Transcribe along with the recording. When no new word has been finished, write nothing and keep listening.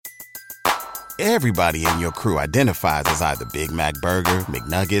Everybody in your crew identifies as either Big Mac Burger,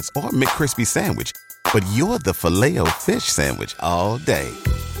 McNuggets, or McCrispy Sandwich. But you're the Filet-O-Fish Sandwich all day.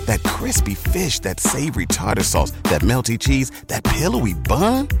 That crispy fish, that savory tartar sauce, that melty cheese, that pillowy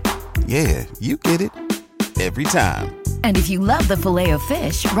bun. Yeah, you get it. Every time. And if you love the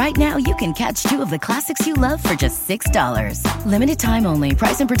Filet-O-Fish, right now you can catch 2 of the classics you love for just $6. Limited time only.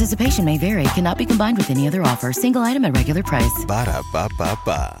 Price and participation may vary. Cannot be combined with any other offer. Single item at regular price.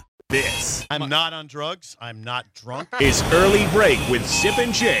 Ba-da-ba-ba-ba. This. I'm not on drugs. I'm not drunk. Is Early Break with Sip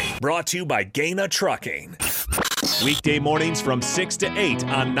and Jay, brought to you by Gaina Trucking. Weekday mornings from 6 to 8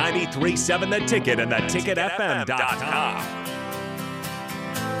 on 93.7 The Ticket and theticketfm.com.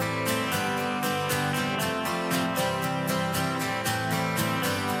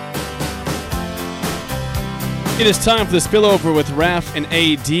 It is time for the Spillover with Raff and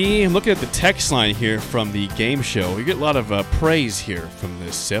AD. I'm looking at the text line here from the game show. You get a lot of praise here from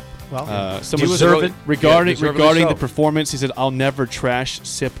this Sip. Well, someone regarding the performance, he said, "I'll never trash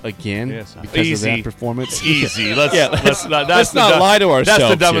Sip again because of that performance." Easy. Let's not lie to ourselves. That's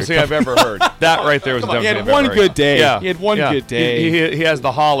the dumbest here. thing I've ever heard. That right there was the dumbest thing I've ever heard. He had one good day. Yeah. He had one good day. He has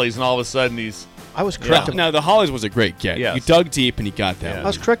the Hollies, and all of a sudden he's... I was correct. Now, the Hollies was a great get. Yes. You dug deep and he got that. I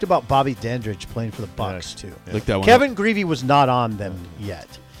was correct about Bobby Dandridge playing for the Bucks, too. Look that one Kevin Greavy was not on them yet.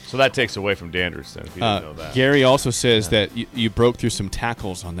 So that takes away from Dandridge, then, if you didn't know that. Gary also says that you broke through some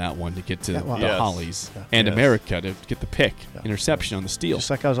tackles on that one to get to the Hollies and America to get the pick. Interception on the steal. Just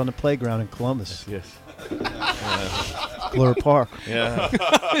like I was on the playground in Columbus. Yes. Glure Park. Yeah.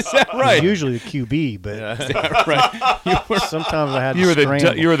 Is that right? Usually the QB, but Is that right? sometimes I had You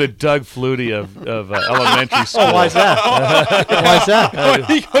to were the Doug Flutie of elementary school. Oh, why is that? Why is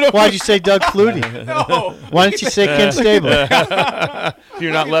that? Why'd you say Doug Flutie? No. Why didn't you say Ken Stabler?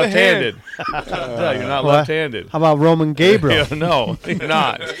 You're not left-handed. No, you're not left-handed. How about Roman Gabriel? Yeah, no, you're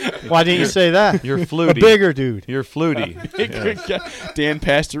not. Why didn't you say that? You're Flutie. A bigger dude. You're Flutie. Dan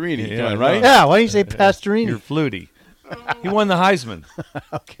Pastorini, right? Yeah, why didn't you say Pastorini? You're Flutie. He won the Heisman.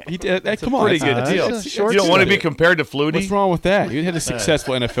 Okay. He did. Come on, pretty good deal. That's a short You don't want to be story. compared to Flutie? What's wrong with that? You had a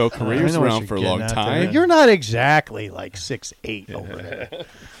successful NFL career. He was around for a long time. You're not exactly like 6'8" over there.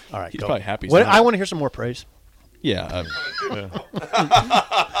 All right, He's go. probably happy. I want to hear some more praise. Yeah.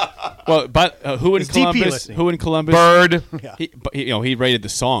 Well, but who in Is DP Columbus? listening? Who in Columbus? Bird. Yeah. He rated the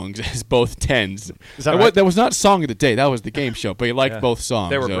songs as both tens. Is that right? That was not song of the day. That was the game show. But he liked both songs.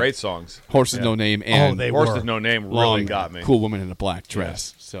 They were great songs. Horses No Name and they Horses were. No Name Long, really got me. Cool Woman in a Black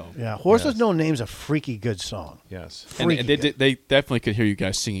Dress. So Yeah, Horses No Name's a freaky good song. Yes. and they definitely could hear you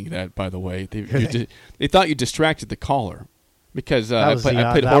guys singing that. By the way, they thought you distracted the caller. Because I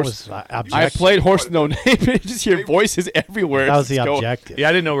played Horse No Name. You just hear voices everywhere. That was the objective. Yeah,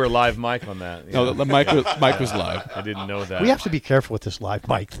 I didn't know we were live mic on that. No, the mic was live. I didn't know that. We have to be careful with this live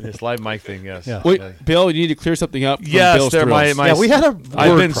mic thing. This live mic thing, yes. Yeah. Wait, Bill, you need to clear something up. Yes, Bill's there. Thrills. My we had a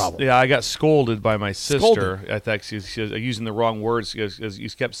word problem. Yeah, I got scolded by my sister. Scolded. I thought she was using the wrong words because you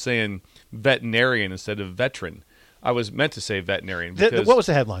kept saying veterinarian instead of veteran. I was meant to say veterinarian. What was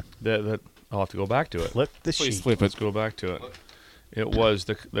the headline? I'll have to go back to it. Flip the Please sheet. flip Let's it. go back to it. It was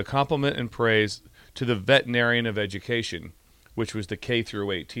the compliment and praise to the veterinarian of education, which was the K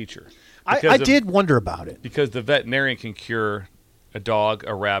through 8 teacher. I did wonder about it. Because the veterinarian can cure a dog,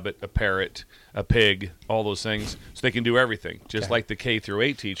 a rabbit, a parrot, a pig, all those things. So they can do everything, just like the K through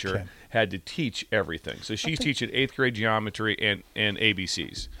 8 teacher had to teach everything. So she's teaching 8th grade geometry and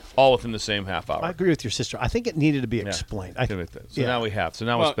ABCs, all within the same half hour. I agree with your sister. I think it needed to be explained. Now we have. So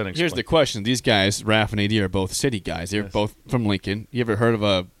now it's been explained. Here's the question. These guys, Raff and AD, are both city guys. They're both from Lincoln. You ever heard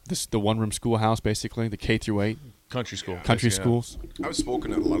of the one-room schoolhouse, basically, the K through 8? Country school. Country schools. I was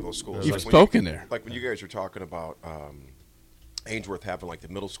spoken at a lot of those schools. You've spoken there. Like when you guys were talking about Ainsworth having like the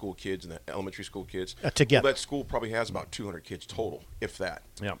middle school kids and the elementary school kids. Together. Well, that school probably has about 200 kids total, if that.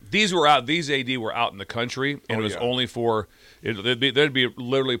 Yeah, these AD were out in the country, and it was only for there'd be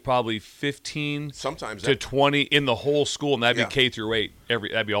literally probably 15 sometimes to 20 in the whole school, and that'd be K through 8.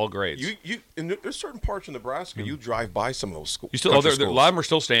 That'd be all grades. And there's certain parts in Nebraska you drive by some of those schools. A lot of them are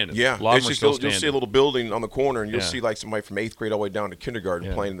still standing. Yeah, a lot of them are still standing. You'll see a little building on the corner, and you'll see like somebody from 8th grade all the way down to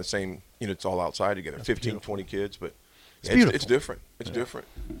kindergarten playing in the same. It's all outside together. That's 15, beautiful. 20 kids, but. It's different. It's different.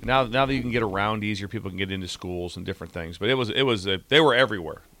 Now that you can get around easier, people can get into schools and different things. But they were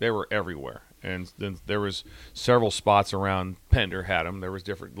everywhere. They were everywhere. And then there was several spots around Pender had them. There was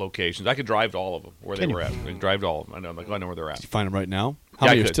different locations. I could drive to all of them where they were at. I could drive to all of them. I know where they're at. Did you find them right now? How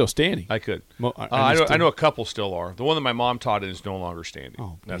many are still standing? I could. I know a couple still are. The one that my mom taught in is no longer standing.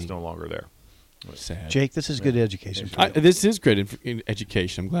 Oh, that's no longer there. Sad. Jake, this is good education. This is great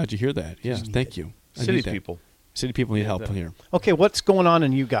education. I'm glad you hear that. Yeah, thank you. Cities people. City people need help here. Okay, what's going on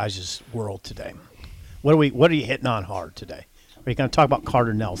in you guys' world today? What are you hitting on hard today? Are you going to talk about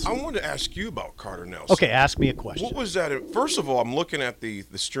Carter Nelson? I wanted to ask you about Carter Nelson. Okay, ask me a question. What was that? First of all, I'm looking at the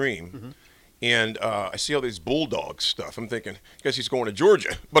stream, and I see all these Bulldogs stuff. I'm thinking, I guess he's going to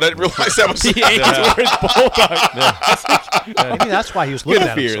Georgia, but I didn't realize that was Maybe that's why he was looking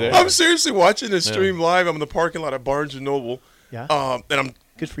at him. I'm seriously watching this stream live. I'm in the parking lot at Barnes & Noble, and I'm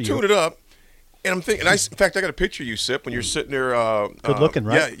tuning it up. And I'm thinking, in fact, I got a picture of you, Sip, when you're sitting there. Good looking,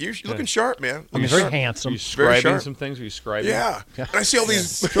 right? Yeah, you're looking sharp, man. I mean, very handsome. Are you scribing some things? Are you scribing? Yeah. And I see all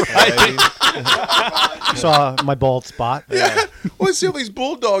these. Saw my bald spot. Yeah. Well, I see all these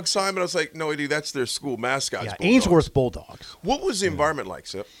Bulldogs, Simon. I was like, no, Eddie, that's their school mascots. Yeah, Ainsworth Bulldogs. What was the environment like,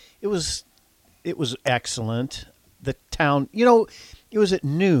 Sip? It was excellent. The town, it was at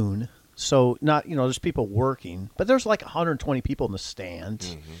noon, so not, there's people working, but there's like 120 people in the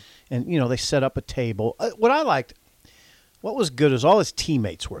stands. Mm-hmm. And, they set up a table. What was good is all his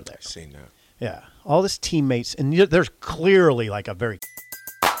teammates were there. I've seen that. Yeah, all his teammates. And there's clearly like a very...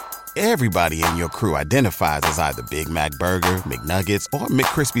 Everybody in your crew identifies as either Big Mac Burger, McNuggets, or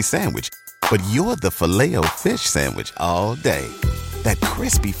McCrispy Sandwich. But you're the Filet-O-Fish Sandwich all day. That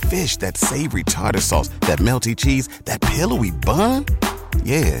crispy fish, that savory tartar sauce, that melty cheese, that pillowy bun.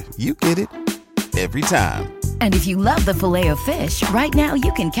 Yeah, you get it. Every time. And if you love the Filet-O-Fish, right now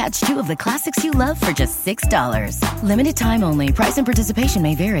you can catch 2 of the classics you love for just $6. Limited time only. Price and participation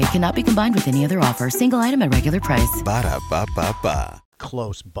may vary. Cannot be combined with any other offer. Single item at regular price. Ba-da-ba-ba-ba.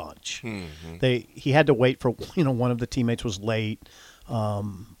 Close bunch. Mm-hmm. He had to wait for, one of the teammates was late,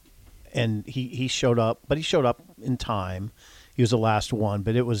 and he showed up, but he showed up in time. He was the last one,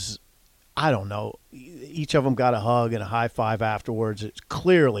 but it was, I don't know. Each of them got a hug and a high five afterwards. It's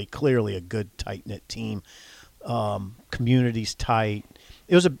clearly a good, tight-knit team. Community's tight.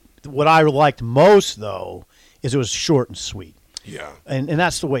 It was what I liked most, though, is it was short and sweet. Yeah. And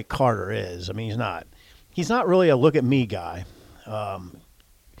that's the way Carter is. I mean, he's not really a look-at-me guy.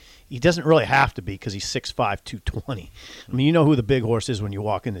 He doesn't really have to be because he's 6'5", 220. I mean, you know who the big horse is when you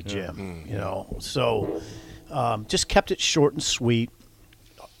walk in the gym, So just kept it short and sweet.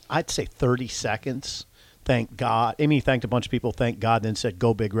 I'd say 30 seconds. Thank God. Amy thanked a bunch of people, thank God, then said,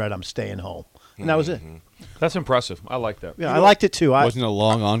 "Go Big Red, I'm staying home." And that was it. That's impressive. I like that. Yeah, I liked it too. Wasn't a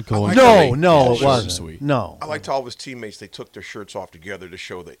long ongoing. No, it wasn't. Sweet. No. I liked all of his teammates. They took their shirts off together to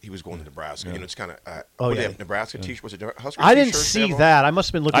show that he was going to Nebraska. Yeah. it's kind of. They have Nebraska t-shirt? Was it Husker? I didn't see that. I must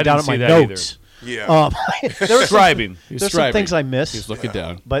have been looking down at my notes. Either. Yeah. There's scribing. There's some things I missed. He was looking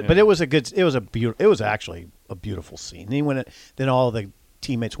down. But it was it was actually a beautiful scene. And then all the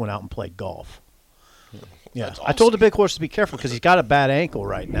teammates went out and played golf. Yeah, awesome. I told the big horse to be careful because he's got a bad ankle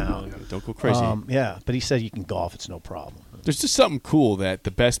right now. Don't go crazy. But he said you can golf; it's no problem. There's just something cool that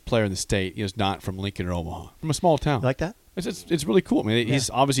the best player in the state is not from Lincoln or Omaha, from a small town. You like that? It's really cool. I mean, he's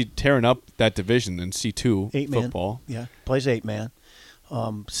obviously tearing up that division in C2 football. Yeah, plays 8-man.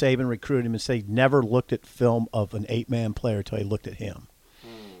 Saban recruited him and said he never looked at film of an 8-man player until he looked at him.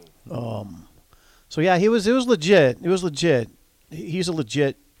 So yeah, it was legit. It was legit. He's a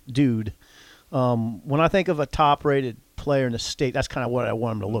legit dude. When I think of a top-rated player in the state, that's kind of what I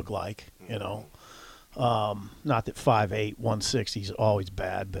want him to look like, Not that 5'8", 160 is always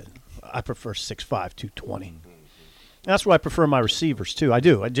bad, but I prefer 6'5", 220. That's what I prefer my receivers, too. I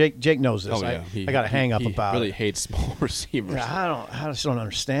do. Jake knows this. I got a hang-up about it. He really hates small receivers. Yeah, I just don't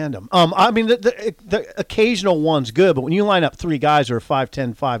understand them. I mean, the occasional one's good, but when you line up 3 guys who are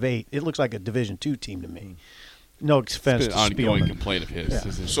 5'10", 5'8", it looks like a Division II team to me. No offense to ongoing Spillover. Complaint of his. Yeah.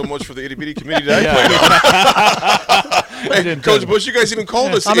 So much for the itty-bitty committee that I played on. Hey, Coach Bush, you guys even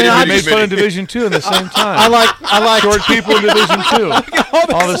called us I made fun of Division II at the same time. I like short people in Division II.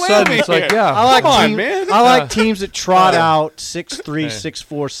 All of a sudden, it's like, I like teams that trot out 6'3", 6'4",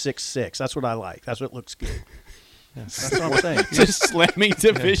 6'6". That's what I like. That's what looks good. That's what I'm saying. Just slamming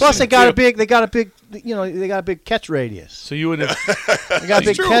division. Plus, they got a big catch radius. So you would have. They got a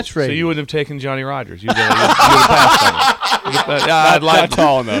big catch radius. So you wouldn't have taken Johnny Rogers. You'd have passed on him. Not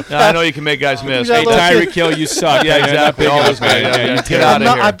tall enough. I know you can make guys miss. Hey, Tyreek Hill, you suck. Yeah, exactly. All those guys. Get out of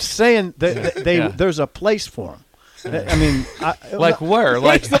here. I'm saying that there's a place for him. I mean, where?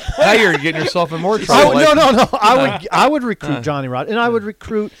 Like now you're getting yourself in more trouble. No. I would recruit Johnny Rod, and I would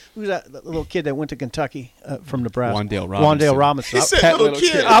recruit who's that little kid that went to Kentucky from Nebraska? Wandale Robinson. He said little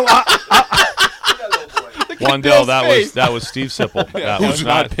kid. Wandale, that was Steve Sipple. Who's a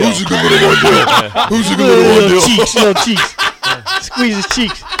good little Wandale? Who's a good little Wandale? Little cheeks. Squeeze his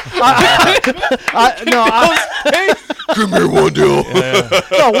cheeks. Come here, Wandale.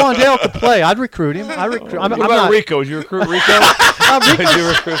 No, Wandale could play. I'd recruit him. What about Rico? Would you recruit Rico?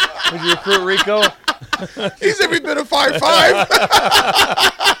 Would you recruit Rico? He's every bit of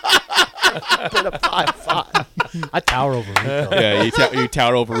 5'5". Bit of 5'5". I tower over Rico. Yeah, you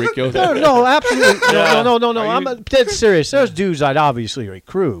tower over Rico. No, absolutely. No. I'm dead serious. There's dudes I'd obviously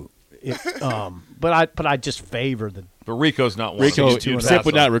recruit, but I just favor the. But Rico's not one. Rico, Sip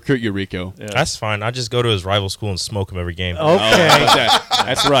would not recruit you, Rico. Yeah. That's fine. I just go to his rival school and smoke him every game. Okay,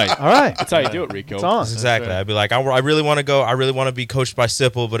 that's right. All right, that's how you do it, Rico. It's on. Exactly. I'd be like, I really want to go. I really want to be coached by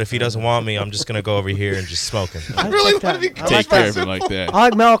Sipple, but if he doesn't want me, I'm just gonna go over here and just smoke him. I really want to be coached. Take care of him like that. I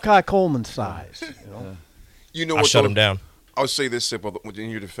like Malachi Coleman's size. You know I'll what? Shut him down. I'll say this, Sipple. In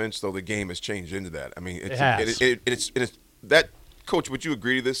your defense, though, the game has changed into that. I mean, it has. It's that. Coach, would you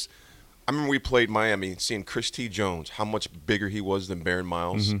agree to this? I remember we played Miami, seeing Chris T. Jones, how much bigger he was than Barron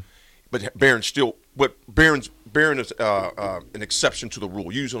Miles. Mm-hmm. But Barron is an exception to the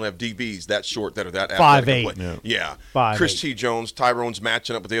rule. You usually don't have DBs that short that are that athletic. 5'8". Yeah. 5'8". Chris T. Jones, Tyrone's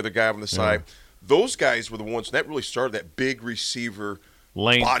matching up with the other guy on the side. Those guys were the ones that really started that big receiver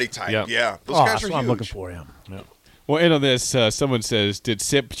length body type. Yep. Yeah. Those guys are huge. I'm looking for him. Yeah. Well, in on this, someone says, did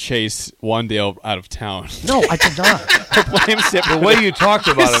Sip chase Wandale out of town? No, I did not. Blame Sip. The way you talked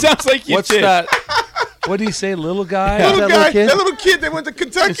about him. Sounds like you did. That? What did he say, little guy? That little kid that went to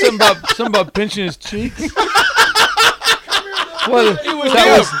Kentucky. Something about pinching his cheeks. It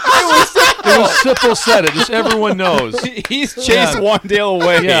was Sipple said it. Just everyone knows. He's chased Wandale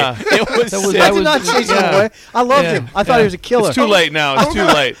away. Yeah. I did not chase him away. I loved him. I thought he was a killer. It's too late now. It's too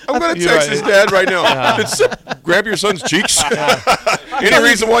late. I'm going to text his dad right now. Did Sip grab your son's cheeks? Any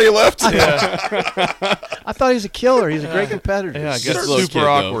reason why you left? I thought he was a killer. He's a great competitor. Yeah, I guess super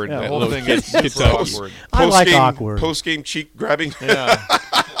awkward. Yeah, the whole thing gets super awkward. I like awkward. Post-game cheek grabbing. Yeah.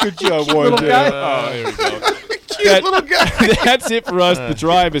 Good job, Wandale. Little guy. Oh, here we go. Cute little guy. That's it for us. The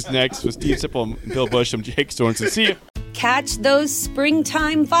Drive is next with Steve Sipple and Bill Bush. I'm Jake Sorensen. See you. Catch those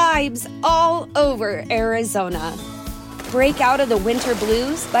springtime vibes all over Arizona. Break out of the winter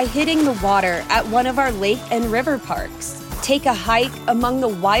blues by hitting the water at one of our lake and river parks. Take a hike among the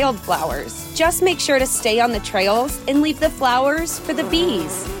wildflowers. Just make sure to stay on the trails and leave the flowers for the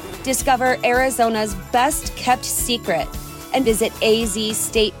bees. Discover Arizona's best kept secret and visit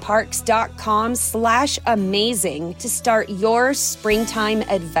azstateparks.com/amazing to start your springtime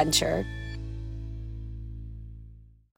adventure.